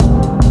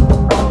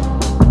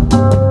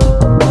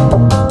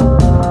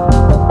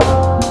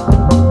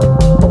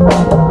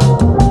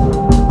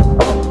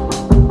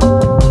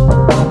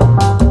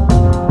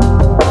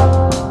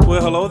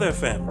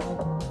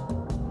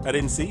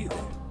didn't see you there.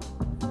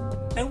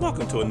 And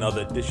welcome to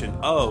another edition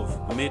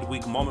of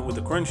Midweek Moment with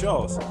the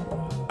Crenshaws.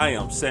 I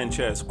am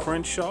Sanchez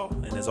Crenshaw,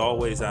 and as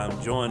always,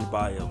 I'm joined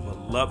by a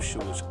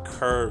voluptuous,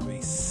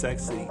 curvy,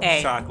 sexy,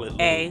 chocolate,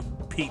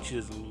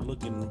 peaches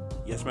looking.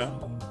 Yes, ma'am.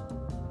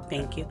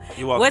 Thank you.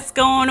 You're welcome. What's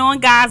going on,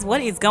 guys?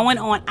 What is going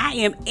on? I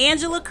am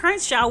Angela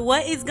Crenshaw.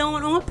 What is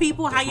going on,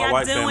 people? How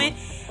y'all doing?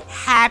 Family.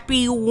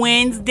 Happy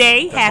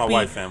Wednesday. That's Happy my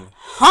white family.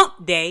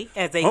 Hump Day,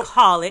 as they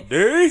call it.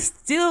 Day.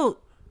 Still,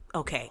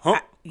 okay.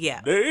 Hump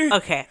yeah. Day.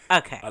 Okay.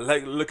 I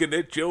like looking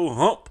at your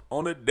hump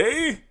on a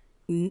day.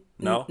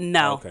 No?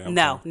 Okay,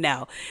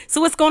 no.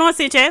 So what's going on,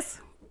 Sanchez?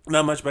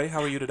 Not much, babe.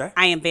 How are you today?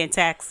 I am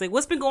fantastic.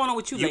 What's been going on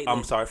with you lately?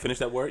 I'm sorry, finish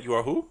that word. You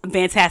are who?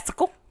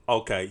 Fantastical.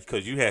 Okay,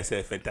 because you had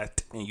said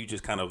fantastic, and you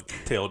just kind of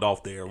tailed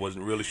off there.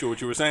 Wasn't really sure what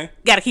you were saying.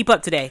 Got to keep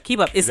up today. Keep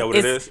up. Is that what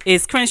it is?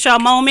 It's Crenshaw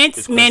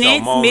Moments,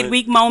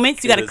 midweek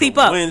moments. You got to keep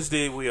up.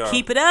 Wednesday, we are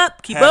keep it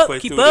up. Keep halfway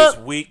up. Keep through up.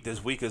 This week.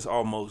 This week is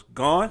almost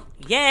gone.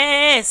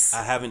 Yes.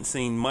 I haven't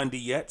seen Monday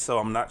yet, so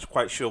I'm not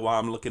quite sure why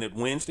I'm looking at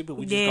Wednesday, but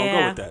we just gonna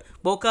go with that.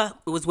 Woke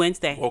up. It was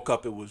Wednesday. Woke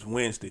up. It was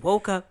Wednesday.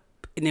 Woke up,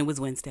 and it was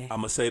Wednesday. I'm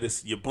gonna say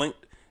this. You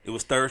blinked. It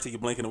was Thursday. You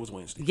blinked, and it was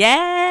Wednesday.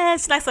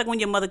 Yes. That's like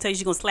when your mother tells you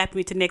she's gonna slap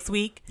me to next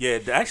week. Yeah,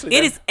 actually,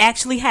 it is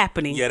actually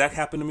happening. Yeah, that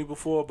happened to me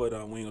before, but we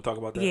ain't gonna talk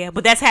about that. Yeah,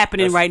 but that's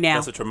happening right now.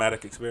 That's a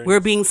traumatic experience.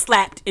 We're being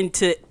slapped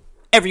into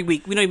every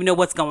week. We don't even know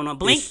what's going on.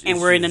 Blink, and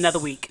we're in another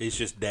week. It's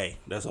just day.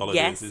 That's all it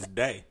is. It's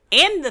day.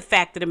 And the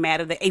fact of the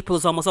matter that April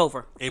is almost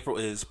over. April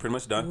is pretty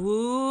much done.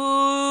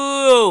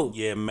 Ooh.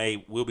 Yeah,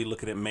 May. We'll be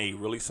looking at May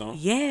really soon.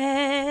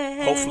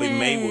 Yes. Hopefully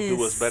May will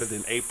do us better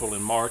than April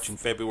and March and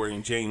February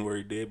and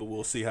January did, but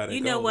we'll see how that goes.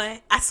 You know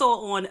what? I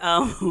saw on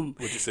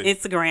What'd you say?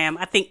 Instagram,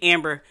 I think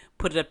Amber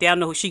put it up there. I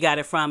don't know who she got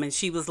it from, and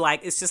she was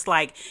like, it's just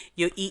like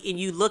you're eating,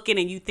 you looking,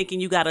 and you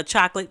thinking you got a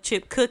chocolate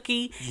chip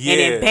cookie, and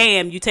then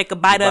bam, you take a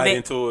bite of it.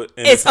 Into it,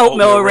 and it's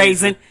oatmeal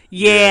raisin.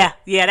 Yeah,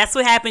 that's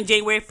what happened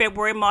January,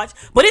 February, March.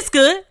 But it's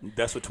good.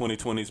 That's what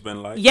 2020's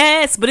been like.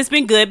 Yes, but it's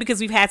been good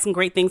because we've had some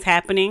great things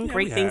happening.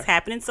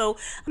 Happening. So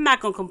I'm not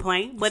gonna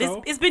complain. But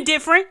it's been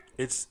different.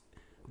 It's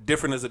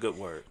different is a good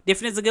word.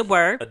 Different is a good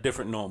word. A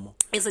different normal.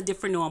 It's a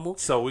different normal.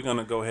 So we're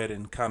gonna go ahead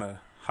and kind of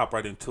hop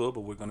right into it,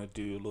 but we're gonna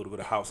do a little bit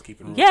of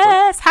housekeeping.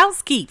 Yes,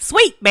 housekeep,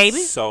 sweet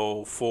baby.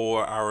 So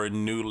for our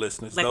new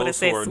listeners, like those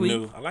who are sweet.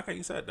 new, I like how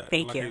you said that.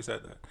 Thank you. How you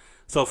said that.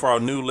 So for our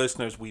new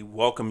listeners, we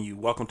welcome you.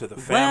 Welcome to the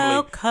family.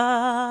 Welcome.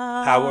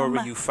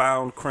 However you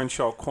found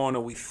Crenshaw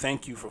Corner, we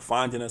thank you for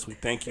finding us. We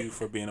thank you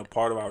for being a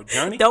part of our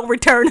journey. Don't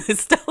return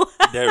us, though.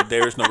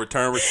 There is no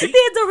return receipt.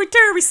 There's no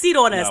return receipt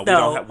on us,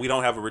 though. We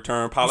don't have a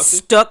return policy.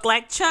 Stuck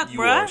like Chuck,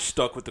 You are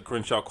stuck with the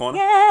Crenshaw Corner.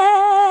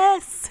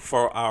 Yes.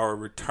 For our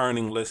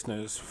returning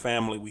listeners,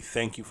 family, we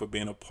thank you for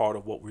being a part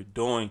of what we're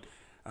doing.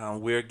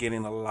 We're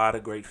getting a lot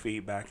of great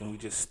feedback, and we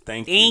just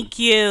thank you. Thank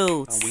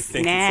you. We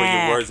thank you for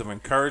your words of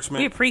encouragement.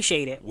 We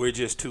appreciate it. We're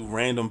just two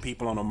random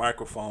people on a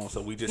microphone,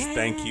 so we just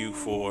thank you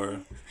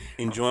for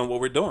enjoying what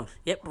we're doing.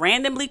 Yep,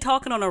 randomly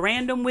talking on a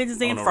random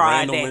Wednesday and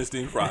Friday.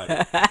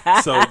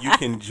 So you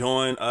can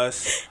join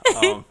us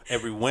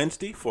every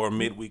Wednesday for a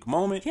midweek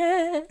moment,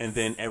 and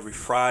then every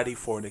Friday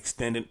for an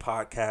extended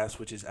podcast,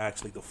 which is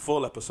actually the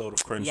full episode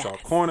of Crenshaw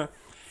Corner.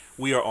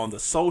 We are on the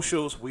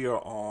socials. We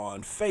are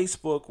on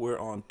Facebook. We're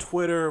on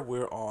Twitter.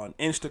 We're on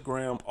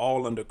Instagram,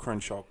 all under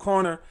Crenshaw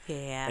Corner.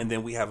 Yeah. And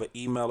then we have an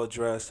email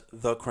address,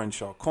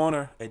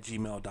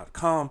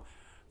 thecrenshawcorner@gmail.com.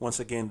 Once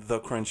again,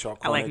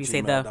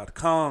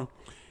 thecrenshawcorner@gmail.com.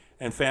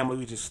 And family,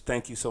 we just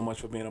thank you so much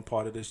for being a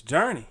part of this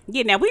journey.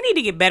 Yeah, now we need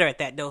to get better at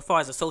that, though, as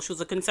far as the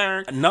socials are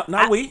concerned.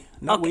 Not we.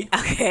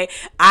 Okay.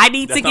 I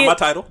need That's to get... not my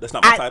title. That's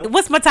not my title.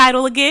 What's my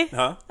title again?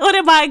 Huh? What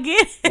am I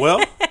again?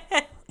 Well...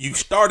 You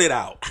started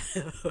out.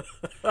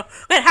 How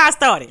I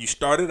started? You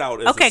started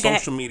out as a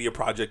social media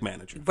project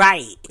manager.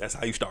 Right. That's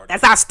how you started.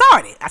 That's how I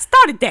started. I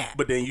started that.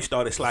 But then you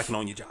started slacking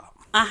on your job.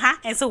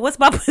 And so what's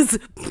my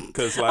position?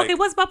 Okay,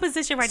 what's my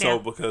position right now? So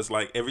because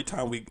every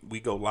time we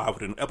go live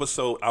with an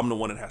episode, I'm the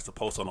one that has to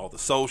post on all the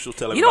socials,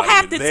 tell everybody you don't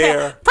have to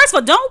there. First of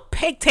all, don't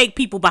take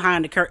people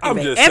behind the curtain.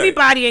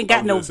 Everybody ain't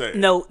got no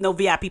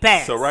VIP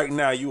pass. So right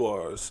now you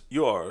are a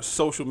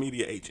social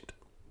media agent,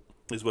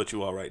 is what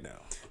you are right now.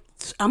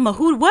 I'm a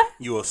who? What?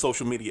 You're a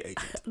social media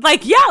agent.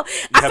 Like, yo,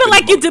 I feel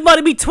like you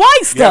demoted me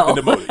twice, though.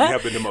 You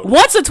have been demoted.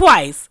 Once or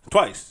twice?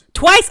 Twice.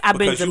 Twice I've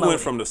been demoted. Because you went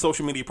from the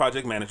social media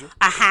project manager.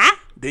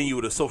 Then you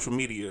were the social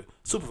media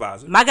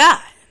supervisor. My God.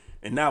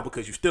 And now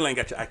because you still ain't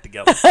got your act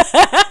together.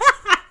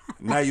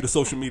 Now you're the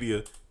social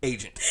media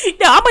agent.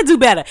 No, I'm going to do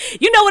better.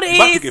 You know what it is?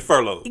 About to get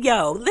furloughed.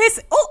 Yo,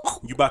 listen.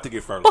 You about to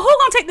get furloughed. But who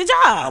going to take the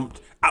job?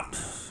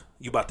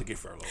 You about to get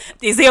furloughed.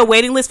 Is there a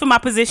waiting list for my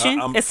position?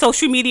 It's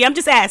social media. I'm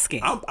just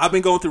asking. I've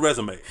been going through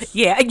resumes.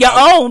 Yeah, your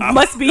own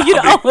must be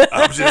your own.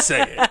 I'm just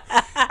saying.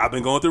 I've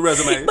been going through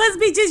resumes. Must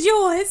be just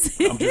yours.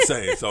 I'm just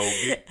saying. So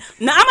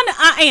no,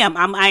 I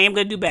am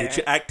gonna do better. Get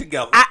your act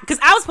together. Because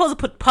I was supposed to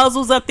put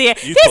puzzles up there.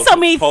 There's so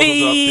many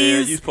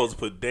things. You're supposed to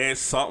put dance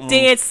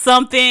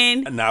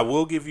something. And I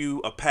will give you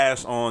a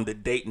pass on the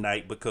date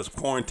night because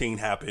quarantine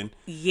happened.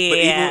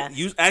 Yeah. But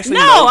you actually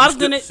I was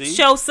gonna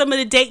show some of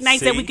the date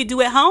nights that we could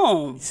do at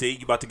home. See,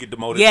 you about to get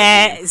demoted.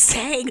 Yeah,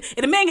 and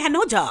the man had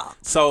no job.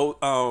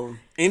 So,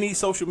 any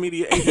social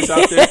media agents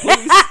out there,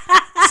 please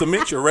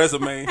submit your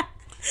resume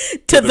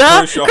to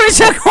the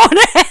Crenshaw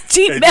Corner at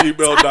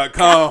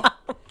gmail.com.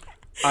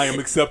 I am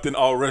accepting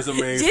all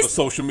resumes for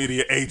social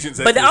media agents.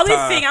 But the only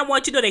thing I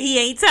want you to know that he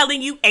ain't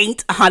telling you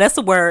that's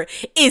a word,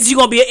 is you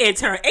gonna be an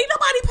intern. Ain't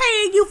nobody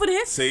paying you for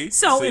this.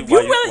 So if you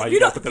don't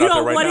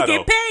want to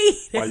get paid,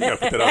 why you gotta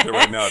put that out there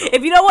right now? Though?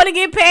 If you don't want to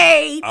get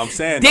paid, I'm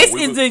saying this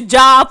is a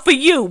job for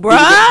you,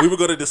 bruh. We were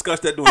going to discuss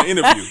that during the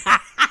interview.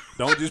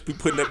 Don't just be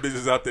putting that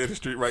business out there in the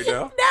street right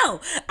now. No,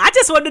 I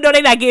just want to know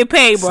they're not getting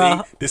paid, bro.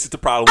 See, this is the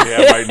problem we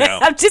have right now.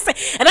 I'm just saying,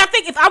 and I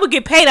think if I would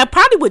get paid, I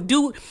probably would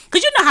do,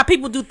 because you know how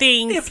people do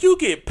things. If you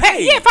get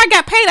paid, if I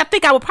got paid, I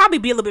think I would probably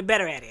be a little bit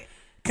better at it.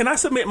 Can I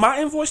submit my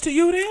invoice to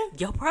you then?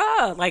 Yo,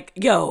 bro,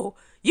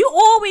 you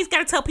always got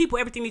to tell people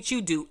everything that you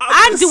do.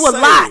 I do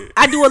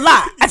a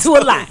lot.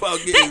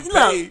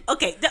 Look,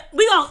 okay,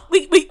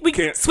 we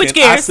can switch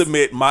gears. I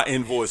submit my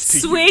invoice to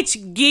you? Switch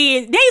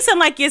gears. They sound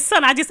like your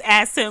son. I just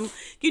asked him,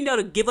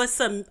 to give us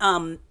some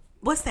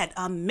what's that?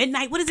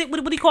 Midnight. What is it?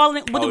 What do we call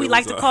it? What do we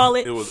like to call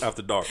it? It was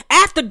after dark.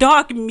 After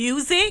dark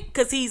music,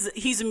 because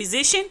he's a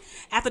musician.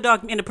 After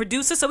dark and a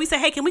producer. So we said,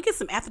 hey, can we get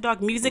some after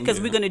dark music?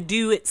 Because we're gonna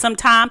do it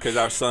sometime. Because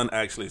our son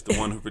actually is the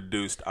one who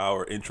produced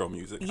our intro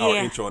music, our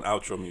intro and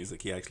outro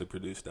music. He actually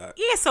produced that.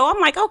 Yeah. So I'm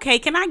like, okay,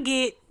 can I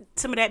get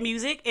some of that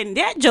music? And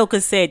that joker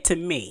said to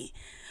me,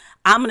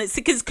 I'm gonna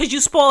see because you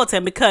spoiled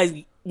him because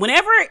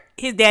whenever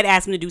his dad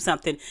asks him to do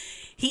something,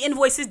 he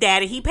invoices his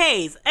dad and he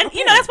pays, and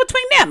that's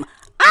between them.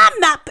 I'm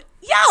not.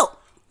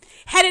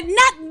 Had it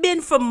not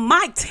been for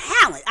my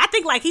talent, I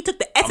think he took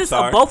the essence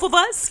of both of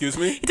us. Excuse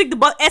me? He took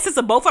the essence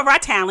of both of our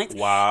talents.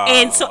 Wow.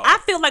 And so I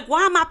feel like,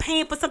 why am I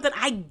paying for something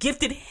I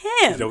gifted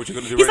him? Is that what you're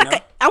going to do right now?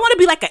 I want to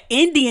be like an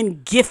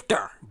Indian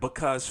gifter.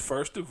 Because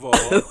first of all,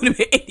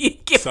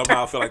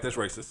 somehow I feel like that's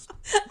racist.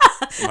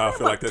 Well,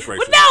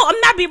 no, I'm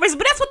not being racist,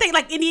 but that's what they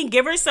like, Indian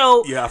givers.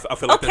 So yeah, I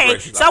feel like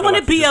that's racist. So I want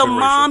to be a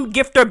mom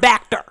gifter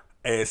backter.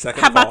 And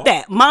second How about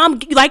that?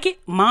 Mom, you like it?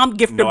 Mom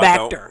gifter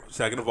backter.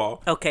 Second of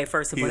all. Okay,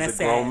 first of all, that's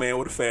he's a grown man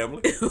with a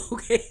family.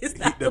 Okay, it's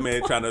not that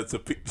man trying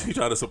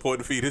to support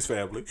and feed his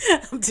family.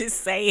 I'm just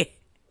saying.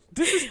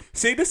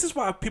 This is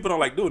why people don't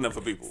like doing that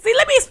for people. See,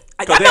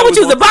 I know what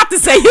you was about to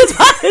say. You was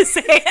about to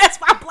say that's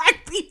why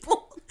black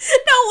people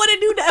don't want to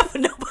do that for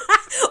nobody.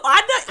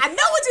 I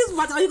know what you was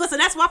about to say. You gonna say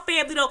that's why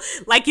family don't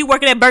like you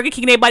working at Burger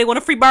King and everybody want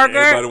a free burger.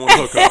 Everybody want to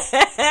hook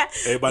up.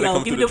 Everybody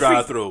come through the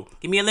drive-thru.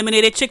 Give me a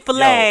lemonade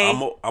Chick-fil-A. I'm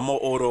gonna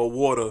order a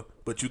water,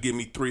 but you give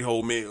me 3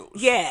 whole meals.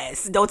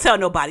 Yes, don't tell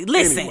nobody.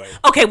 Listen. Anyway,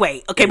 okay,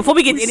 wait. Okay, before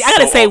we get in, I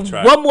gotta say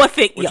one more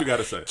thing. What you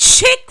gotta say?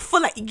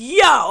 Chick-fil-A.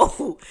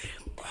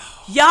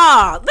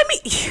 Y'all, let me.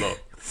 Look.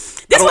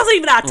 This wasn't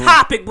even our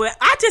topic, but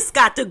I just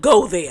got to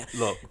go there.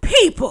 Look,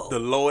 people. The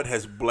Lord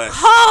has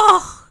blessed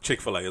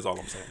Chick-fil-A is all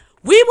I'm saying.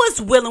 We was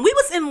willing. We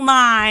was in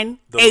line.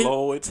 The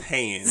Lord's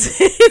hand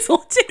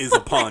is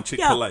upon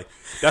Chick-fil-A.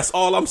 That's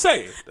all I'm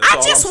saying.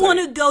 I just want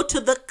to go to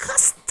the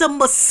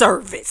customer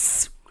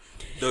service.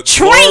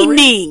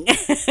 Training.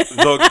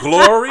 The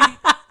glory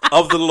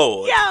of the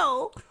Lord.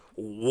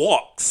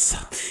 Walks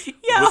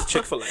with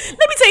Chick-fil-A. Let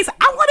me tell you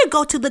something. I want to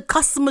go to the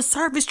customer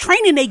service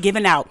training they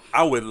giving out.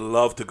 I would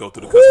love to go to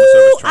the customer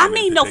service training. I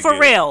mean, no, for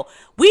real.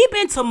 We've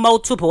been to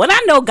multiple, and I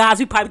know, guys,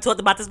 we probably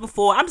talked about this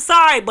before. I'm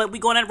sorry, but we're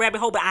going down a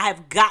rabbit hole, but I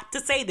have got to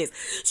say this.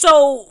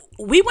 So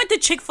we went to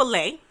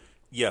Chick-fil-A.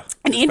 Yeah.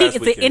 Is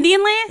it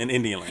Indian Land? In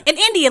Indian Land. In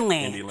Indian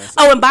Land.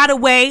 Oh, and by the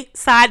way,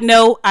 side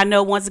note, I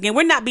know once again,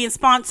 we're not being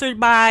sponsored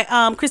by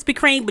Krispy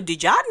Kreme, but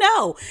did y'all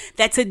know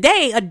that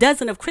today a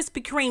dozen of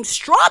Krispy Kreme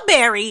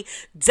strawberry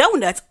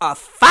donuts are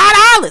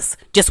 $5?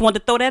 Just wanted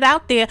to throw that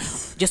out there. I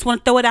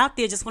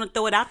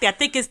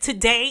think it's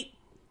today.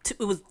 It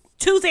was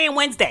Tuesday and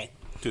Wednesday.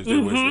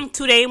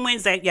 Tuesday and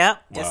Wednesday.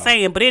 Yep. Just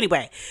saying. But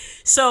anyway,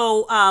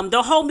 so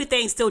the whole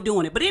thing's still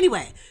doing it. But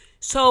anyway.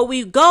 So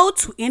we go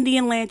to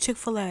Indian Land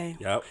Chick-fil-A.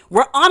 Yep.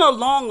 We're on a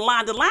long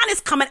line. The line is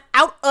coming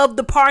out of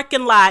the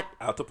parking lot.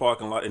 Out the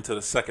parking lot into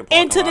the second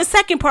parking lot. The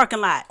second parking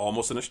lot.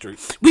 Almost in the street.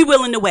 We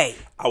willing to wait.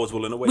 I was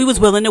willing to wait. We was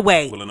willing to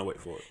wait. Willing to wait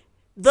for it.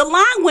 The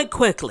line went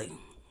quickly.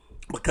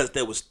 Because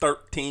there was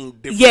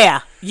 13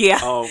 different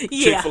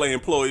Chick-fil-A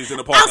employees in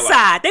the parking lot.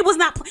 Outside. They was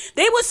not.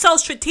 They were so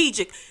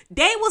strategic.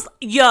 They was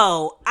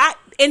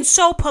and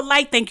so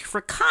polite. Thank you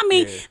for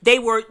coming.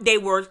 Yeah. They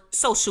were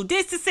social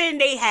distancing.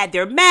 They had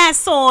their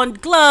masks on,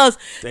 gloves.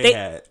 They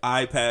had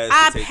iPads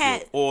to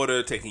take your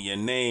order, taking your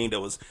name. That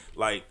was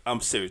I'm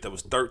serious. That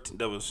was 13.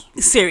 That was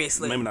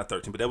seriously. Maybe not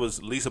 13, but that was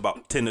at least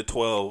about 10 to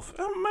 12,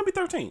 maybe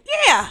 13.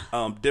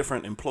 Yeah.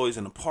 Different employees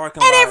in the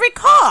parking lot. At every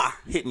car.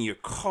 Hitting your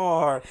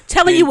car.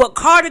 Telling you what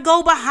car to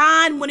go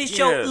behind when it's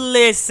your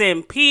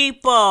listen,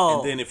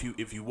 people. And then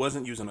if you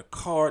wasn't using a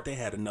card, they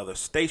had another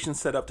station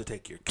set up to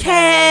take your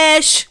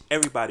cash.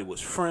 Everybody was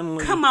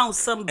friendly. Come on,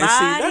 somebody. And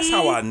see, that's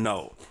how I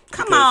know.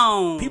 Come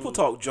on. People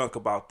talk junk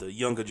about the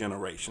younger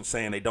generation,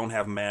 saying they don't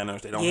have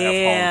manners, they don't have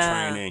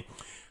home training.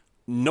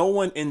 No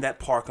one in that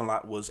parking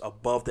lot was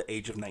above the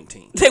age of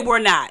 19. They were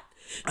not.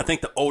 I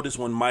think the oldest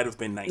one might have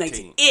been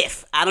 19.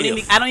 I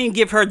don't even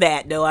give her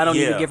that though.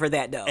 Even give her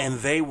that though. And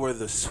they were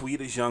the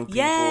sweetest young people.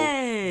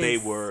 Yes.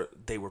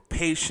 They were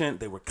patient,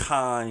 they were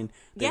kind,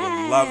 they were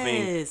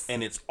loving,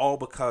 and it's all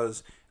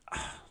because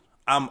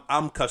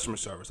I'm customer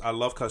service. I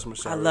love customer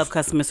service. I love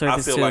customer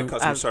service too. I feel like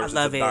customer service is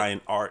a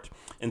dying art.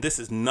 And this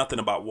is nothing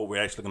about what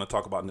we're actually going to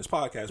talk about in this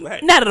podcast. But hey,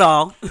 not at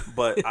all.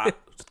 But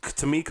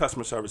to me,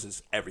 customer service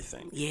is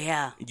everything.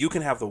 Yeah. You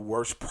can have the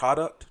worst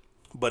product,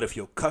 but if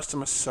your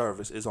customer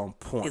service is on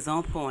point,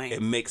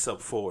 it makes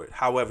up for it.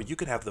 However, you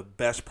could have the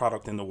best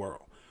product in the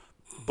world,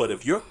 but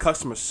if your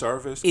customer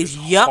service is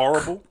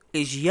horrible,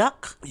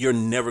 you're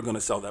never going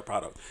to sell that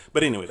product.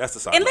 But anyway, that's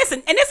the side. And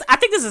listen, I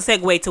think this is a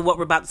segue to what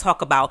we're about to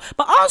talk about.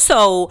 But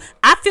also,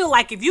 I feel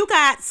like if you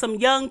got some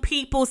young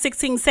people,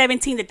 16,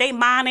 17, that they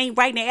mind ain't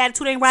right and their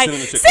attitude ain't right,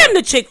 send them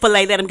to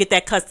Chick-fil-A. Let them get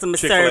that customer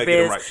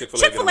service.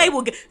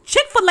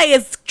 Chick-fil-A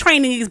is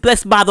training is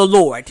blessed by the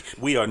Lord.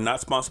 We are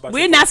not sponsored by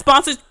Chick-fil-A. We're not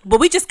sponsored, but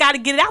we just got to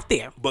get it out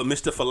there. But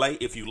Mr. Filet,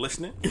 if you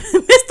listening.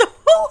 Mr.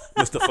 Who?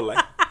 Mr. Filet.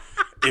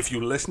 If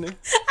you listening,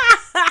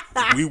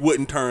 we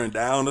wouldn't turn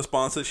down the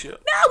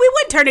sponsorship. No, we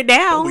wouldn't turn it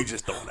down. But we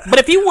just don't. But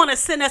if you want to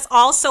send us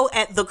also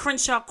at the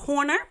Crenshaw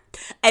Corner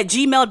at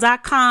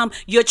gmail.com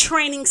your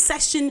training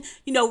session,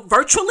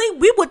 virtually,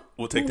 we'll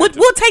take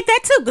that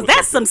too, because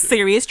that's some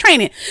serious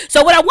training.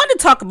 So what I wanted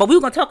to talk about, we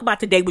were going to talk about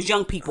today was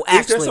young people. Actually,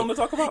 is there something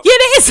to talk about? Yeah,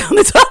 there is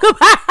something to talk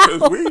about.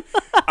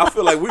 I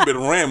feel like we've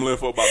been rambling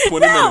for about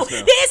 20 minutes now.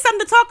 There is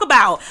something to talk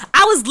about.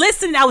 I was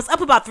listening. I was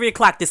up about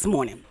 3:00 this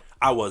morning.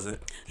 I wasn't.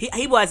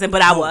 He wasn't,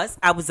 but I was.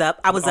 I was up.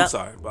 I'm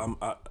sorry, but I'm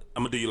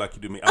gonna do you like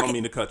you do me. I don't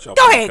mean to cut you off.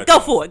 Go ahead. Go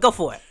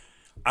for it.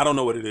 I don't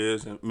know what it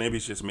is, and maybe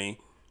it's just me,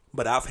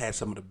 but I've had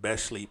some of the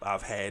best sleep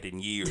I've had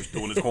in years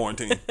during this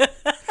quarantine.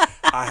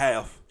 I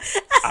have.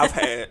 I've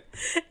had,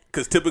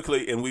 because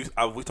typically, and we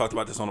talked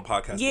about this on the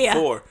podcast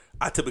before,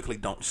 I typically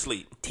don't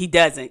sleep. He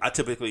doesn't. I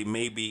typically,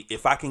 maybe,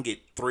 if I can get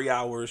 3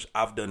 hours,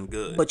 I've done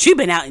good. But you've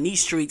been out in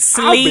these streets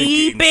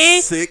sleeping. I've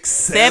been 6,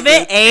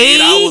 7,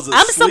 8 hours of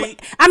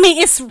sleep.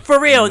 It's for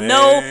real.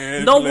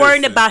 No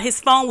worrying about his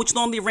phone, which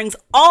normally rings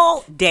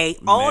all day,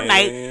 all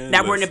night.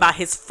 Not worrying about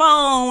his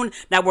phone.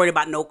 Not worried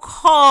about no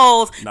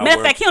calls. Matter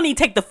of fact, he don't even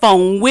take the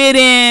phone with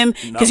him.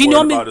 Not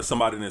worried about if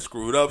somebody done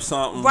screwed up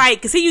something. Right,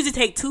 because he usually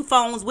take 2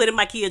 phones with him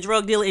like he a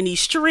drug dealer in these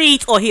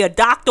streets, or he a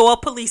doctor or a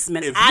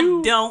policeman. I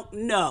don't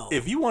know.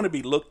 If you want to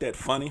be looked at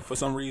funny for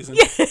some reason,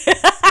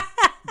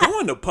 go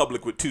into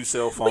public with 2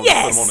 cell phones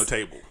and put them on the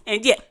table.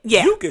 And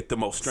you get the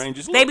most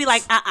strangest looks. They be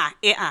like,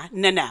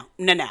 no.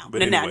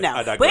 But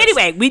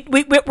anyway,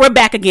 we're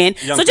back again.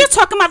 Just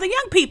talking about the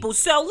young people.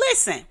 So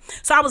listen.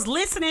 So I was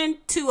listening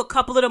to a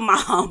couple of the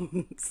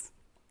moms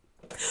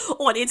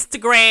on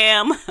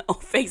Instagram, on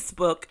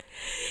Facebook,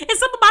 and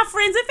some of my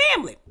friends and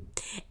family.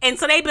 And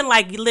so they've been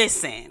like,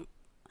 listen,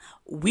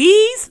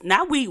 we's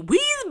about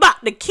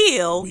to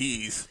kill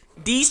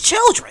these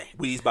children.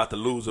 We's about to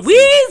lose a few.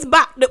 We's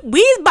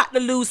about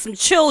to lose some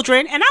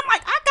children. And I'm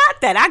like, I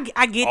got that.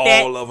 I get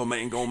that. All of them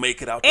ain't gonna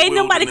make it out the Ain't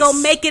wilderness. nobody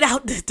gonna make it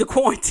out the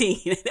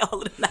quarantine.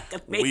 All of them not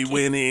gonna make it. We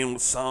went in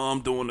with some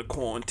during the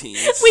quarantine.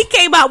 We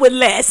came out with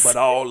less. But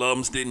all of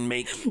them didn't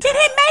make it. They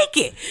didn't make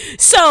it.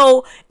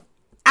 So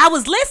I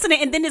was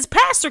listening, and then this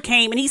pastor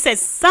came, and he said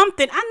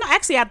something. I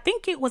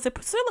think it was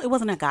Priscilla. It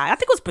wasn't a guy. I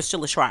think it was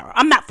Priscilla Schreier.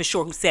 I'm not for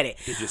sure who said it.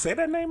 Did you say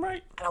that name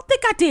right? I don't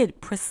think I did.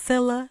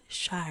 Priscilla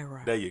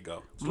Schreier. There you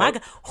go. My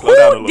God. Slow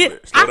down a little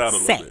bit. Slow down a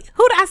little bit.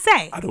 Who did I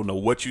say? I don't know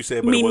what you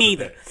said, but Me it wasn't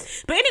neither.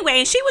 that. But anyway,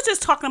 and she was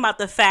just talking about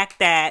the fact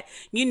that,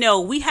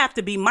 we have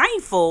to be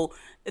mindful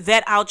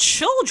that our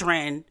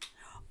children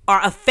are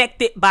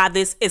affected by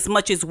this as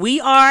much as we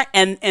are,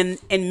 and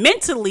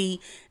mentally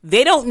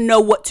they don't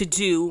know what to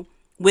do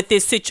with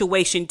this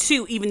situation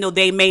too, even though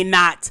they may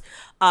not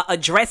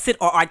address it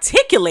or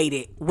articulate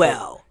it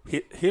well.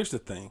 Here's the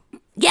thing.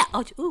 Yeah.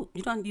 Oh,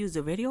 you don't use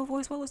the radio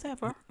voice? What was that,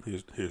 bro?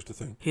 Here's the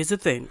thing. Here's the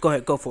thing. Go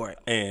ahead. Go for it.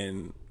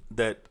 And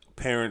that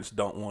parents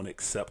don't want to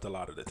accept a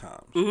lot of the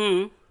times.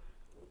 Mm-hmm.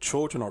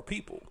 Children are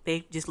people.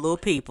 They just little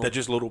people. They're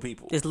just little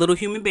people. Just little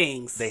human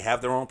beings. They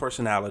have their own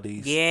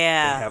personalities.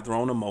 Yeah. They have their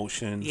own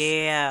emotions.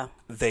 Yeah.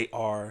 They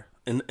are,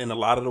 in a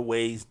lot of the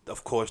ways,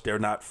 of course, they're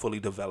not fully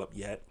developed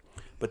yet.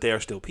 But they are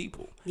still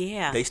people.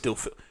 Yeah. They still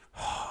feel.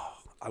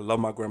 I love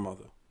my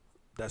grandmother.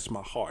 That's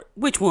my heart.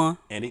 Which one?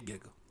 Annie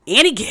Giggle.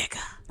 Annie Giggle.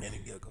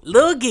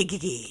 Little gig.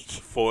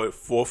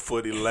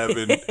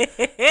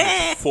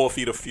 4'11", 4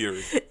 feet of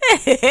fury.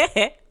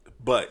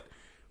 But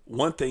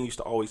one thing used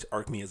to always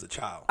irk me as a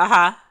child.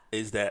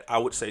 Is that I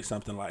would say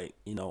something like,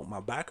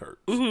 my back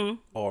hurts,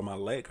 or my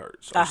leg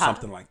hurts, or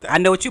something like that. I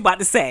know what you're about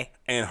to say.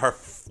 And her,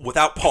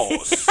 without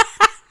pause,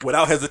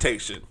 without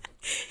hesitation,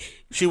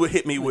 she would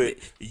hit me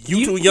with,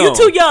 you too young. You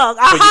too young.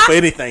 For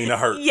anything to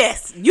hurt.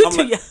 Yes, you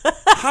too young.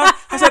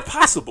 How's that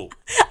possible?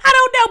 I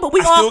don't know, but we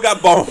all still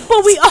got bones.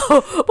 But we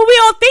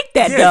all think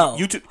that though.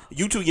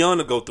 You too young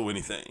to go through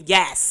anything.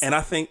 Yes. And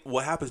I think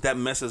what happens, that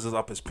messes us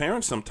up as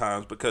parents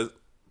sometimes, because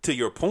to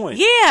your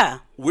point,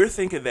 we're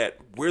thinking that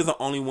we're the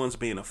only ones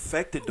being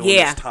affected during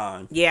this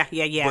time. Yeah.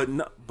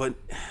 But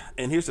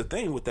and here's the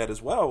thing with that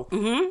as well.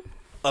 Mm-hmm.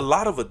 A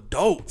lot of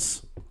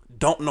adults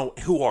don't know,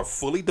 who are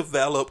fully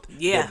developed.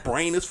 Their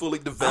brain is fully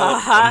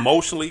developed.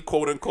 Emotionally,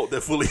 quote unquote, they're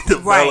fully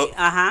developed.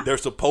 They're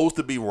supposed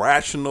to be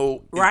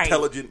rational,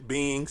 intelligent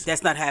beings.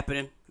 That's not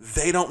happening.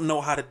 They don't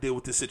know how to deal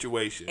with this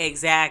situation.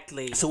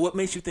 Exactly. So what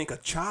makes you think a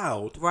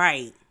child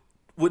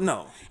would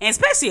know? And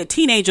especially a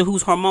teenager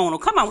who's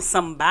hormonal. Come on,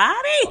 somebody.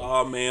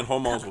 Oh, man,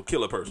 hormones will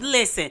kill a person.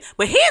 Listen,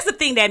 but here's the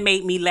thing that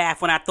made me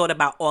laugh when I thought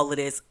about all of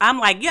this. I'm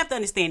like, you have to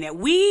understand that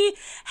we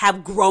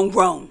have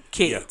grown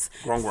kids.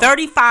 Yeah, grown.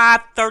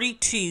 35,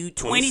 32,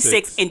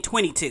 26, and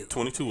 22.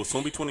 22 will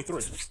soon be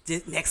 23.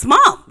 Next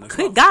month.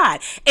 Good God.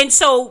 And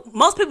so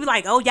most people are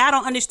like, oh, y'all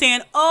don't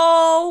understand.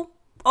 Oh,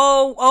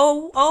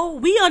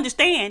 we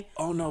understand.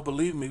 Oh, no,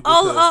 believe me.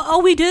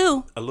 We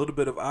do. A little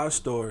bit of our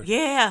story.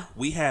 Yeah.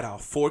 We had our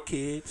 4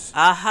 kids.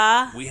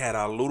 We had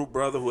our little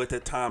brother, who at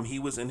that time, he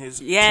was in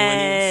his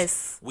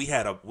 20s. We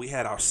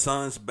had our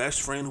son's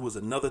best friend, who was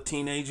another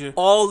teenager.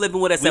 All living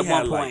with us at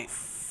one point. Like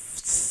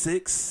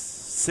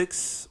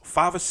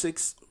 5 or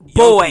 6 boys.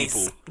 young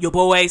people. Your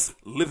boys.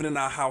 Living in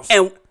our house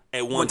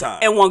at one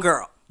time. And one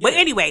girl. But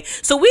anyway,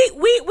 so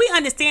we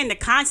understand the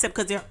concept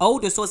because they're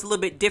older, so it's a little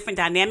bit different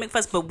dynamic for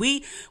us. But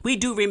we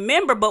do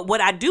remember. But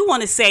what I do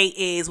want to say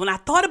is, when I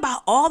thought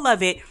about all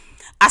of it,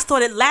 I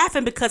started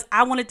laughing because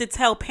I wanted to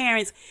tell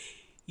parents,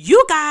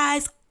 you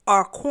guys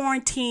are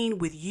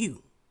quarantined with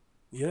you.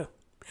 Yeah.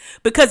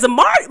 Because the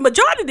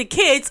majority of the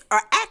kids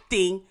are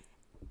acting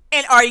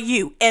and are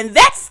you. And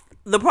that's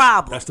the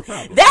problem. That's the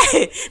problem.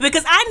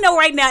 Because I know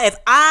right now, if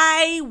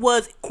I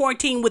was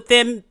quarantined with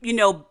them,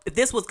 if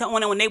this was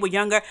going on when they were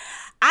younger,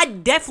 I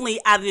definitely,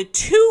 out of the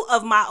 2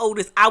 of my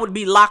oldest, I would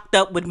be locked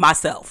up with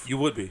myself. You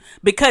would be.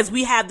 Because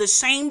we have the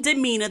same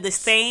demeanor, the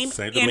same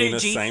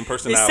energy. Same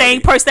personality. The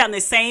same personality,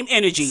 the same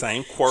energy.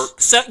 Same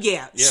quirks. So,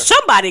 yeah.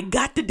 Somebody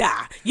got to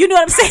die. You know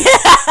what I'm saying?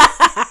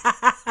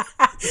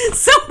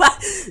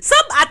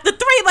 The 3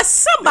 of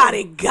us,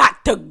 somebody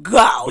got to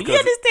go. Because you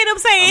understand what I'm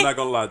saying? I'm not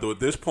gonna lie, though. At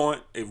this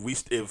point,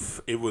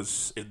 if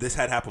this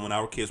had happened when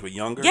our kids were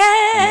younger,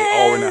 yes, and they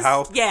all were in the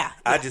house,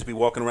 I'd just be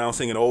walking around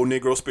singing old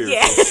Negro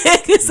spirituals.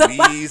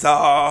 These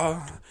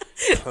are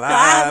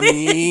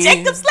climbing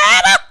Jacob's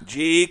ladder.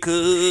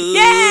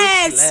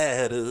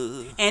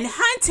 Ladder. And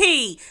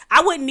Hunty,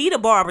 I wouldn't need a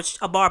barber,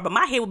 but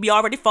my hair would be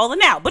already falling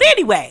out. But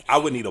anyway, I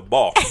would need a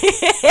bar.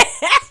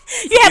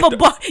 You have a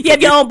bar. You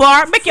have your own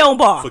bar. Make your own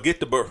bar.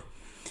 Forget the bar.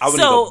 I would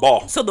need a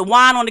bar. So the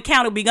wine on the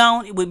counter would be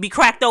gone. It would be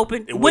cracked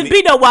open. It wouldn't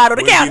be no wine on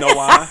the counter. Wouldn't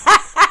be no wine.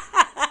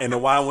 And the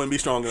wine wouldn't be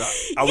strong enough.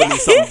 I would need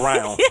something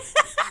brown.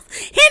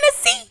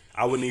 Hennessy.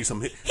 I would need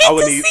some.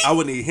 I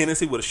would need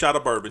Hennessy with a shot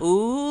of bourbon.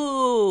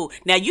 Ooh,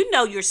 now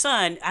your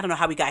son. I don't know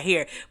how we got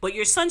here, but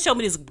your son showed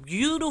me this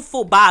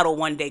beautiful bottle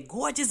one day.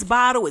 Gorgeous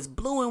bottle. It's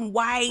blue and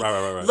white.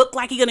 Right. Looked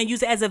like he's gonna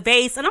use it as a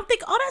vase, and I'm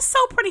thinking, oh, that's so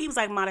pretty. He was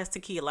like, "Ma, that's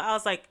tequila." I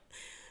was like,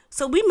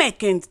 so we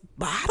making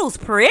bottles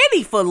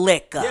pretty for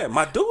liquor. Yeah,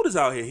 my dude is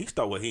out here. He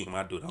started. He ain't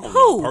my dude. I don't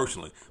know him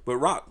personally, but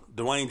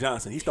Dwayne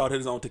Johnson. He started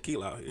his own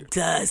tequila out here.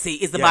 Does he?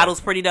 Is the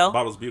bottles pretty though?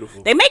 Bottles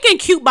beautiful. They making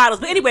cute bottles,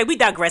 but anyway, we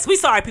digress. We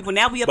sorry people.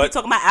 Now we up here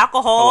talking about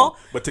alcohol.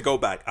 But to go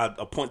back,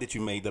 a point that you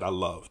made that I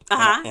loved,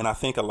 and I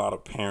think a lot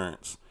of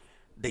parents,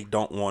 they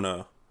don't want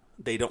to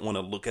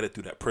look at it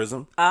through that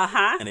prism,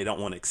 and they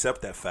don't want to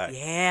accept that fact.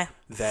 Yeah,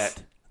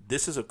 that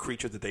this is a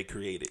creature that they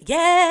created.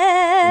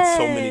 Yes,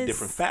 in so many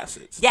different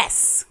facets.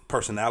 Yes,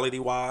 personality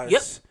wise.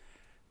 Yep.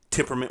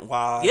 Temperament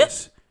wise. Yep.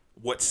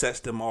 What sets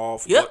them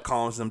off, yep, what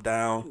calms them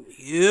down.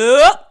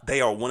 Yep.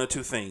 They are one of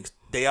 2 things.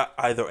 They are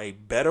either a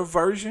better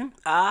version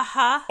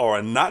or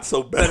a not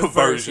so better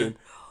version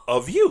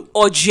of you.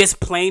 Or just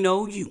plain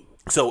old you.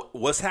 So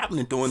what's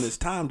happening during this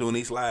time, during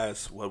these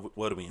last,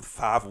 what are we in,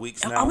 5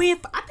 weeks now? I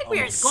think we're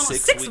going on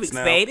 6 weeks,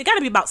 babe. It got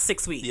to be about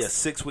 6 weeks. Yeah,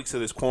 6 weeks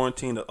of this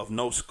quarantine of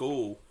no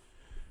school.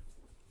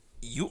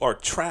 You are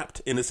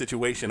trapped in a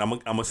situation. I'm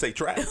gonna say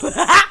trapped.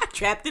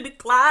 Trapped in the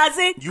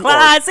closet. You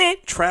are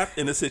trapped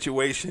in a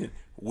situation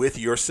with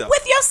yourself.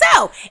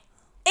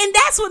 And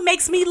that's what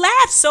makes me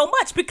laugh so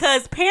much,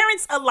 because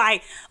parents are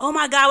like, oh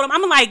my God.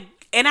 I'm like,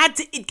 and I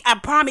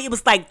promise, it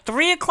was like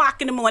 3:00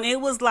 in the morning. It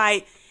was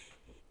like,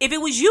 if it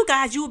was you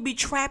guys, you would be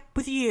trapped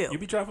with you. You'd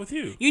be trapped with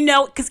you.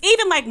 Because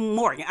even like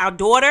Morgan, our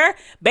daughter,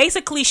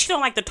 basically she don't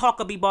like to talk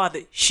or be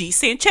bothered. She's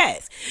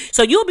Sanchez.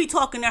 So you'll be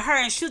talking to her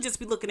and she'll just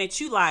be looking at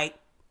you like,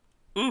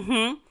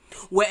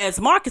 Whereas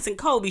Marcus and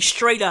Kobe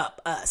straight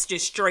up us,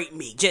 just straight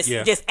me, just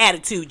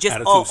attitude, just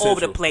Attitude all central.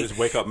 over the place. Just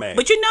wake up mad.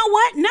 But you know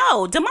what?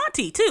 No,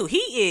 DeMonte too.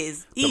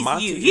 He's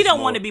you. He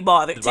don't want to be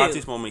bothered too.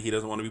 DeMonte's moment, he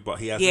doesn't want to be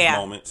bothered. He has his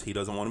moments. He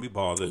doesn't want to be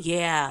bothered.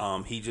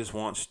 Yeah. He just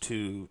wants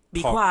to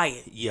be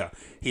quiet. Yeah.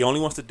 He only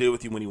wants to deal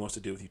with you when he wants to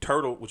deal with you.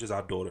 Turtle, which is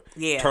our daughter.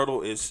 Yeah.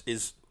 Turtle is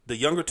the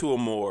younger two are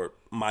more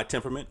my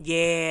temperament.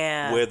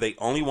 Yeah. Where they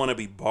only want to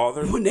be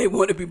bothered when they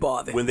want to be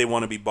bothered. When they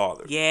want to be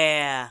bothered.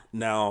 Yeah.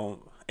 Now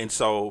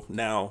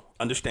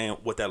understand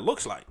what that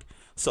looks like.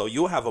 So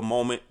you'll have a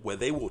moment where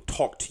they will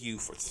talk to you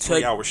for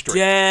 3 hours straight.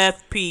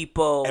 Deaf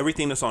people.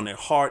 Everything that's on their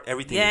heart,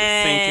 everything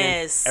they're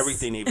thinking,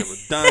 everything they've ever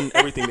done,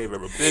 everything they've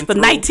ever been through. From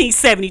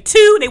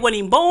 1972, they weren't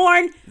even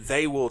born.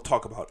 They will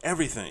talk about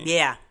everything.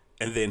 Yeah.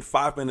 And then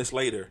 5 minutes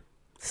later,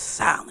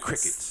 silence.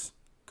 Crickets.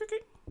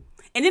 Cricket.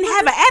 And then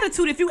have an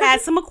attitude if you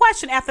ask them a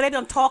question after they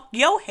done talk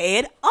your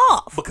head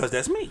off. Because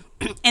that's me.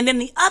 And then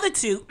the other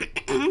two,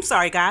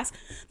 sorry guys,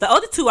 the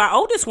other two, our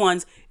oldest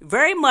ones,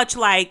 very much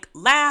like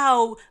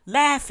loud,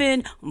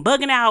 laughing,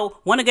 bugging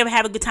out, want to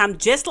have a good time,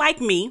 just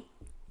like me.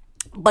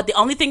 But the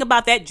only thing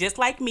about that, just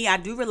like me, I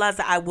do realize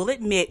that I will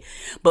admit,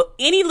 but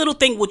any little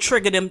thing will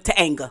trigger them to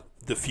anger.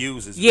 The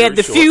fuse is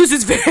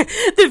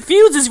the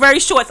fuse is very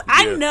short. So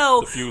I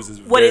know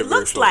what it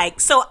looks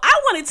like. So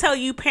I want to tell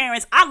you,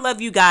 parents, I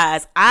love you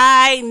guys.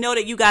 I know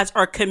that you guys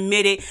are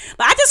committed,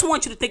 but I just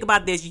want you to think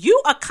about this.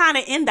 You are kind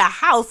of in the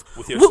house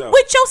with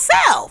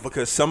yourself.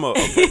 Because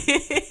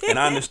and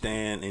I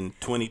understand in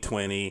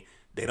 2020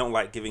 they don't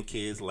like giving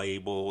kids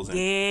labels. And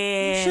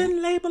you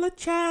shouldn't label a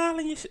child,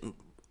 and you shouldn't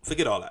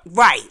forget all that.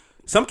 Right.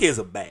 Some kids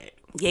are bad.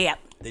 Yeah.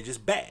 They're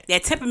just bad. Their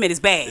temperament is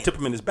bad.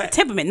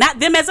 Not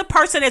them as a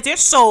person, as their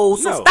soul.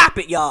 So stop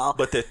it, y'all.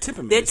 But their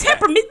temperament is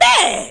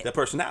bad. Their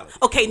personality.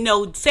 Okay,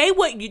 no, say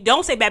what you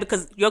don't say bad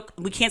because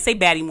we can't say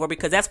bad anymore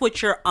because that's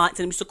what your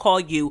aunts and them used to call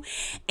you.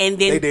 And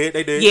then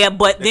they did. Yeah,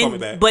 but then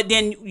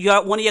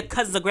one of your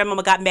cousins or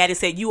grandmama got mad and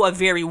said you are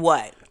very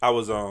what? I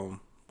was active.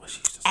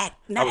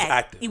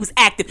 He was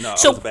active. No,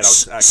 so, I wasn't bad. I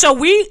was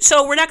active.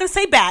 So we're not gonna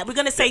say bad. We're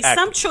gonna say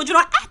some children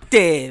are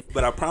active.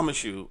 But I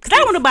promise you, because I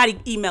don't want nobody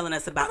emailing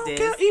us about this.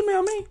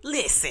 Email me.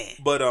 Listen.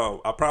 But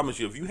I promise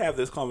you, if you have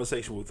this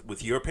conversation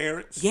with your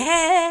parents,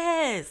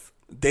 yes,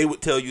 they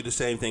would tell you the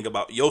same thing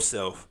about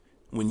yourself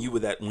when you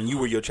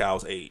were your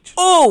child's age.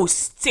 Oh,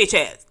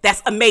 stitches!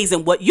 That's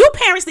amazing. What your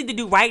parents need to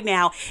do right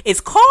now is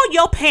call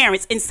your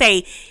parents and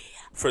say,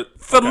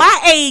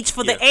 my age,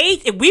 the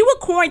age, if we were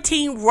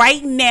quarantined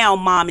right now,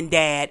 mom and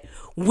dad,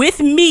 with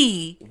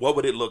me, what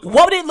would it look like?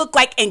 What would it look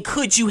like, and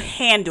could you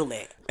handle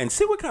it? And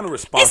see what kind of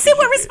response.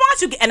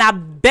 You get. And I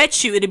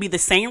bet you it'll be the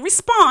same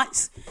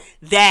response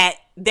that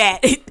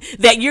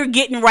you're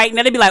getting right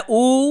now. They'd be like,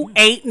 "Ooh,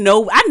 ain't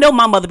no." I know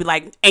my mother be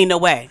like, "Ain't no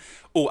way."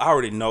 Oh, I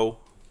already know.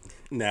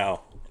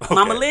 Now, okay.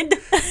 Mama Linda.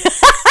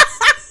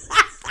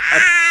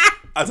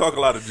 I talk a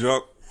lot of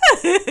junk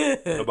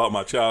about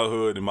my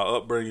childhood and my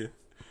upbringing.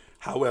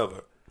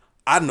 However,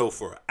 I know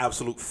for an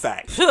absolute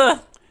fact,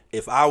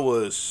 if I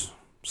was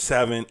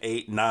 7,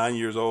 8, 9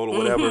 years old or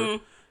whatever,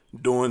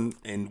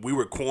 and we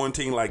were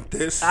quarantined like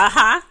this,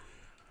 I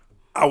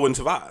wouldn't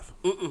survive.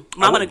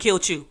 Mama done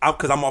killed you.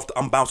 Because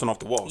I'm bouncing off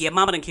the walls. Yeah,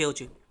 mama done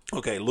killed you.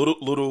 Okay,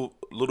 little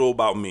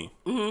about me.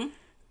 Mm-hmm.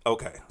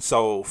 Okay,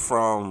 so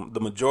from the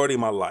majority of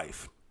my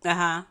life,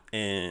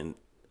 and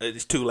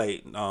it's too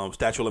late.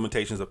 Statute of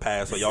limitations are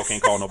passed, so y'all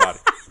can't call nobody.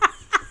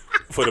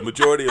 For the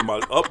majority of my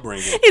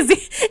upbringing. Is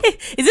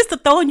this the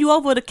throwing you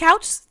over the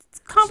couch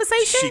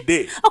conversation? She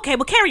did. Okay,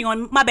 well, carry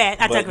on. My bad.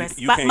 I digress.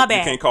 My bad.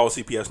 You can't call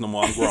CPS no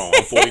more. I'm grown.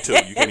 I'm 42.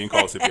 You can't even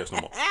call CPS no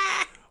more.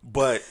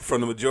 But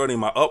from the majority of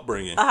my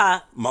upbringing,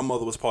 my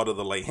mother was part of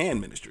the lay hand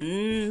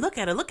ministry. Look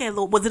at her.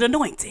 Was it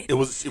anointed? It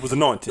was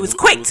anointed. It was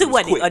quick too,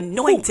 wasn't it?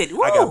 Anointed.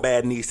 I got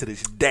bad knees to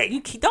this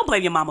day. Don't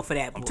blame your mama for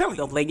that. I'm telling you.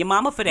 Don't blame your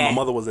mama for that. My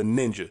mother was a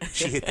ninja.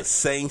 She hit the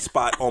same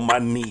spot on my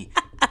knee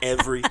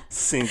every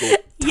single time.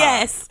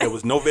 Yes. There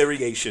was no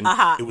variation.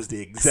 It was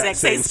the exact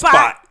same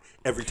spot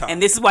every time.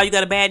 And this is why you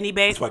got a bad knee,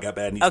 babe? That's why I got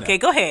bad knees. Okay,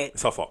 now. go ahead.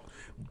 It's her fault.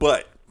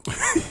 But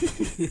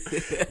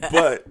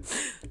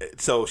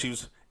so she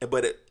was.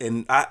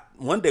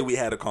 One day we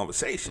had a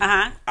conversation.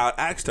 I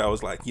asked her, I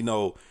was like,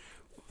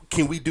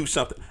 can we do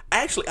something?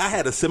 Actually, I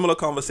had a similar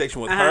conversation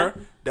with her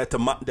that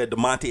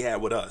DeMonte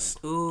had with us.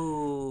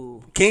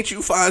 Ooh. Can't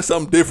you find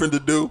something different to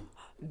do?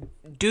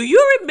 Do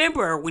you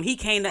remember when he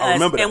came to us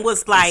and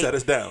was like, he sat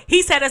us down.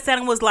 He sat us down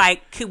and was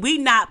like, could we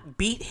not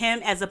beat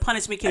him as a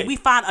punishment? Can we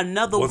find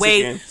another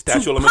way to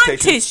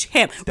punish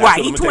him?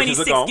 Right, he's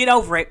 26, get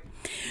over it.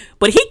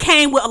 But he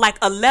came with like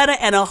a letter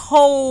and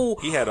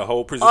he had a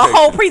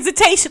whole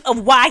presentation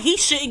of why he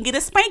shouldn't get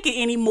a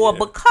spanking anymore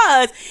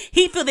because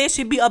he feel there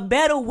should be a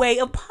better way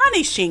of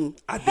punishing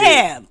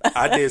him.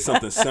 I did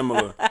something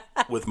similar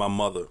with my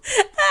mother.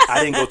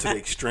 I didn't go to the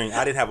extreme.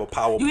 I didn't have a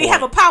PowerPoint. You didn't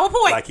have a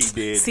PowerPoint like he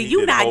did. See,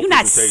 you're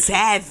not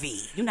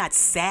savvy. You're not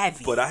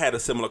savvy. But I had a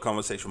similar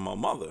conversation with my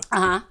mother.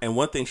 And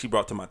one thing she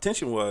brought to my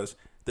attention was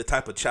the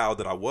type of child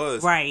that I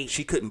was, right,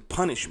 she couldn't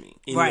punish me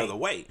any right. other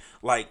way.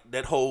 Like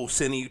that whole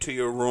sending you to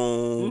your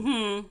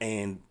room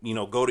and, you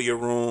know, go to your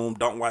room,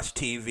 don't watch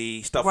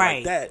TV, stuff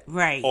like that.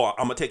 Right. Or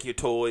I'm going to take your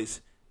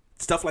toys.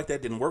 Stuff like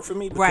that didn't work for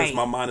me because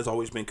my mind has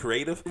always been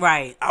creative.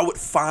 Right. I would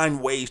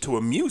find ways to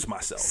amuse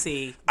myself.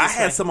 See, I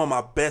had some of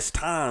my best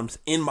times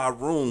in my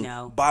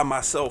room by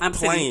myself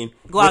playing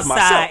Go outside with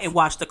myself. and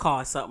watch the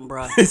car or something,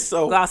 bro.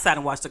 So, go outside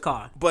and watch the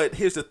car. But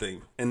here's the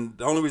thing, and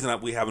the only reason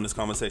we're having this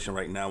conversation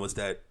right now is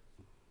that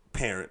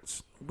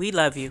parents, we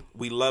love you.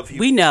 We love you.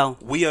 We know.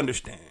 We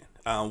understand.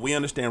 We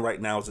understand right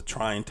now is a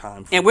trying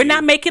time for you. And we're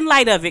not making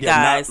light of it,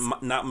 guys.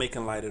 Not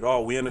making light at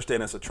all. We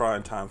understand it's a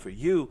trying time for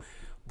you.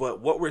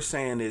 But what we're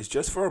saying is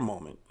just for a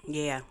moment.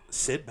 Yeah.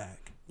 Sit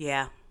back.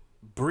 Yeah.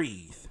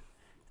 Breathe.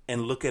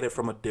 And look at it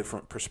from a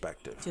different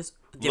perspective. Just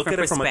look at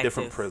it from a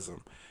different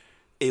prism.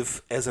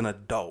 If as an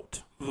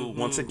adult who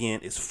once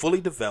again is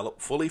fully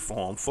developed, fully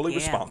formed, fully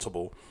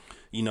responsible,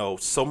 you know,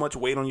 so much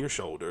weight on your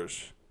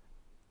shoulders,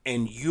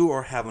 and you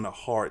are having a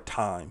hard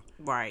time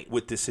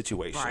with this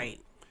situation. Right.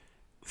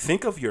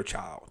 Think of your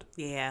child.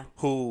 Yeah.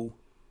 Who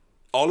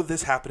all of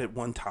this happened at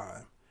one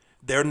time.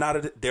 They're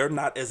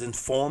not as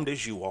informed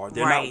as you are.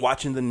 They're not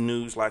watching the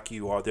news like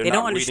you are. They're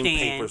not reading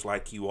papers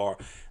like you are.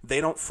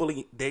 They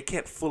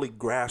can't fully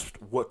grasp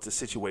what the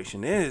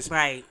situation is.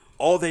 Right.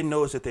 All they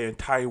know is that their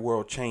entire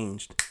world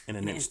changed in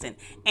an instant.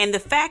 And the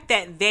fact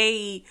that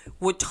they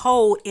were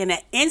told in an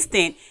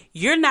instant,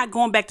 you're not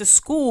going back to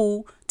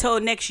school till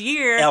next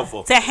year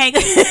to hang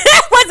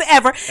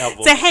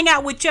to hang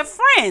out with your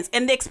friends.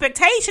 And the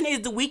expectation is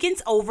the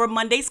weekend's over,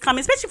 Monday's coming,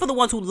 especially for the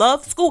ones who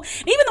love school,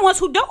 and even the ones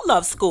who don't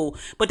love school,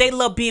 but they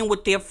love being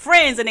with their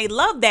friends, and they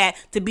love that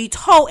to be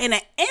told in an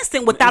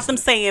instant without them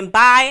saying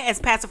bye, as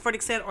Pastor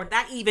Frederick said, or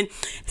not even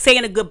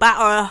saying a goodbye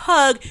or a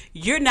hug.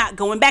 You're not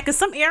going back. In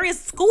some areas,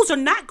 schools are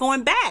not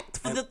going back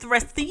for the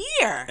rest of the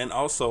year. And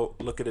also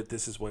look at it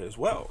this way as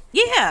well.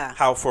 Yeah.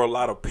 How for a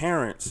lot of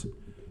parents,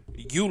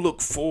 you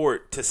look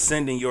forward to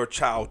sending your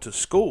child to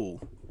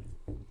school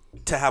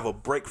to have a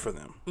break for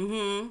them.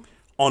 Mm-hmm.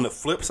 On the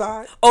flip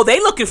side,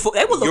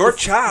 your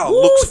child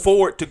looks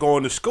forward to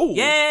going to school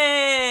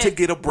to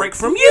get a break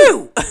from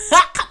you.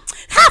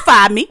 High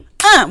five me.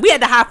 We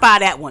had to high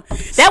five that one.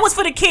 That was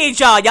for the kids,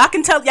 y'all. Y'all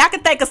can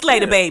thank us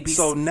later, babies.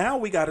 So now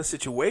we got a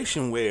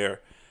situation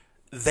where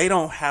they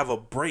don't have a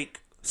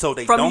break. So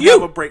they don't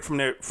have a break from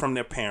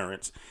their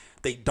parents.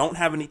 They don't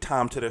have any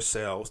time to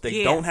themselves.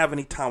 They don't have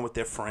any time with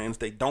their friends.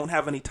 They don't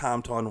have any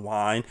time to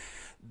unwind.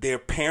 Their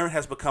parent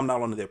has become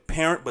not only their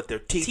parent, but their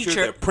teacher,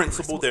 their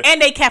principal,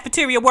 and their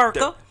cafeteria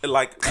worker.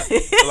 Like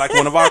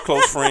one of our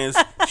close friends,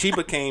 she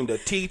became the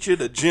teacher,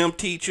 the gym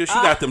teacher. She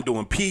got them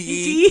doing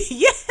PE.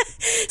 Yeah.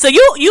 So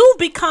you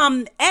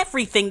become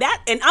everything.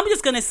 And I'm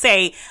just gonna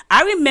say,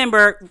 I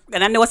remember,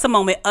 and I know it's a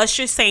moment,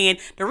 Usher saying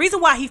the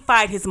reason why he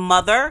fired his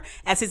mother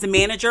as his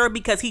manager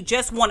because he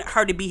just wanted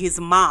her to be his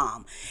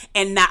mom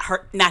and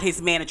not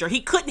his manager. He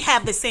couldn't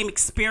have the same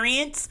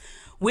experience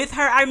with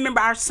her. I remember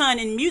our son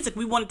in music,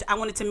 I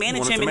wanted to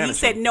manage him, and he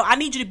said, no, I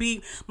need you to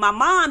be my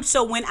mom,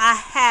 so when I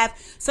have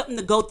something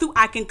to go through,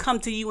 I can come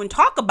to you and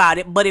talk about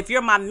it. But if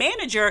you're my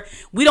manager,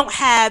 we don't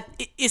have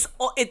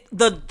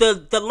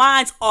the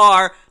lines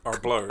are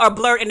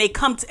blurred, and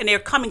they're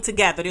coming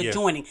together. They're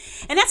joining,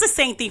 and that's the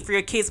same thing for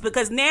your kids,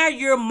 because now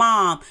you're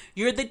mom,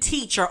 you're the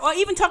teacher, or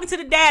even talking to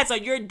the dads, or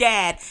your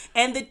dad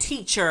and the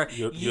teacher.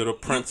 You're the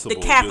principal,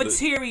 the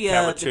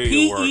cafeteria, the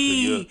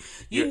PE.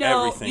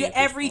 Worker, you're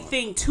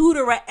everything,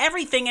 tutor,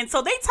 everything, and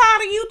so they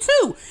tired of you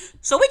too.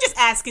 So we're just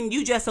asking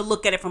you just to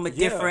look at it from a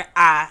different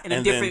eye and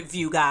a different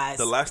view, guys.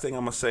 The last thing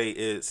I'm gonna say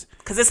is,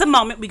 because it's a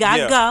moment, we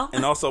gotta go.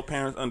 And also,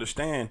 parents,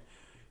 understand,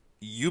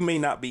 you may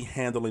not be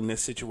handling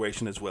this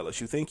situation as well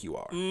as you think you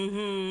are.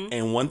 Mm-hmm.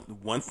 And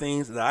one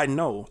thing that I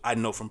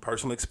know from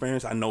personal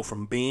experience, I know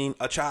from being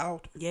a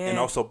child and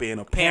also being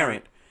a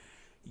parent,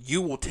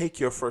 you will take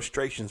your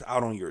frustrations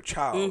out on your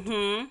child,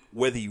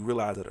 whether you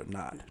realize it or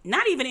not.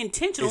 Not even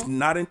intentional. It's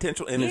not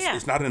intentional, and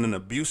it's not in an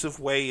abusive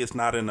way. It's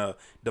not in a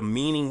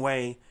demeaning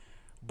way.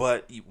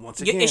 But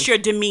once again, it's your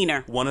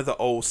demeanor. One of the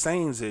old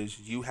sayings is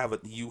you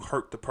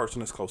hurt the person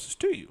that's closest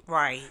to you.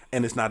 Right.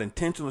 And it's not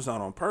intentional. It's not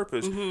on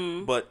purpose.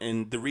 Mm-hmm.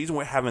 And the reason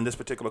we're having this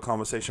particular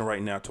conversation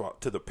right now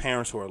to the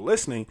parents who are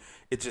listening,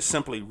 it's just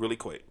simply really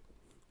quick.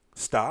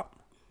 Stop.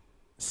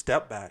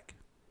 Step back.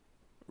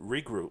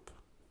 Regroup.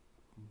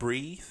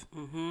 Breathe.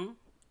 Mm-hmm.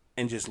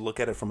 And just look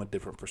at it from a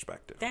different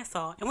perspective. That's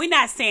all. And we're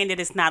not saying that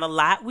it's not a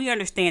lot. We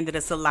understand that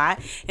it's a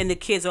lot, and the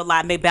kids are a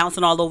lot, and they're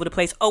bouncing all over the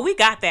place. Oh, we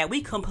got that.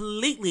 We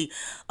completely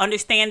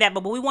understand that.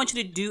 But what we want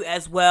you to do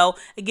as well,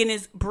 again,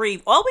 is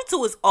breathe. All we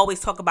do is always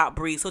talk about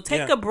breathe. So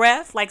take a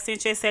breath, like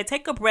Cynthia said,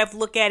 take a breath,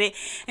 look at it,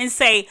 and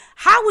say,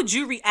 how would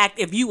you react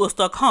if you were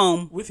stuck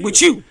home with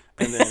you?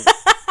 And then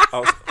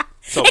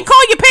and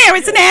call your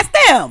parents and ask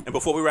them. And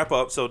before we wrap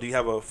up, so do you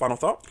have a final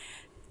thought?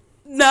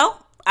 No.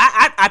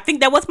 I think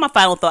that was my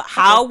final thought.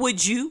 How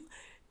would you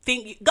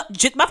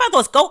my final thought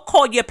is go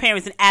call your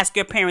parents and ask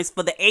your parents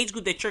for the age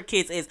group that your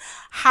kids is,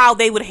 how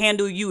they would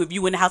handle you if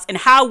you were in the house, and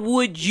how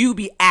would you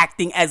be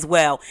acting as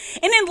well.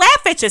 And then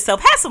laugh at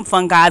yourself. Have some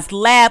fun, guys.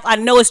 Laugh. I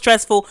know it's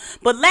stressful,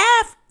 but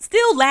laugh.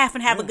 Still laugh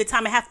and have a good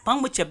time and have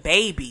fun with your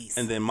babies.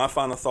 And then my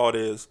final thought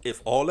is, if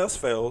all else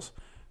fails,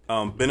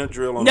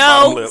 Benadryl on the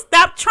bottom lip. No,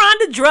 stop trying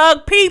to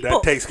drug people.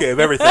 That takes care of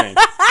everything.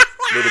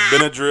 Little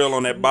Benadryl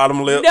on that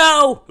bottom lip.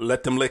 No.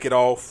 Let them lick it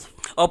off.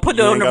 Or put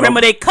it on the rim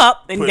of their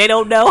cup and they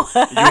don't know.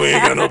 You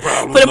ain't got no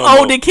problem. For them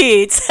older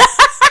kids.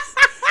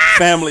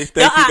 Family,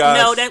 thank you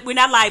guys. No, we're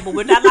not liable.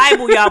 We're not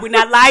liable, y'all. We're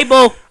not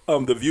liable.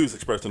 The views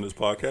expressed on this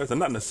podcast are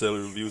not necessarily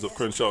reviews of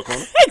Crenshaw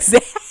Corner.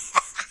 Exactly.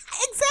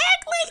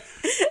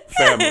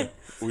 Family,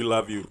 we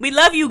love you. We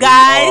love you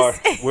guys.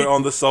 We're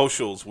on the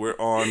socials. We're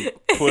on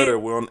Twitter.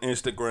 We're on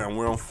Instagram.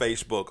 We're on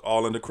Facebook.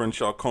 All in the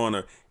Crenshaw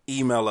Corner.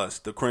 Email us,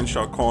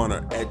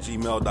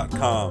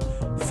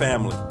 thecrenshawcorner@gmail.com.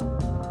 Family,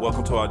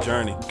 welcome to our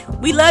journey.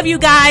 We love you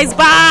guys.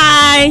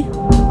 Bye.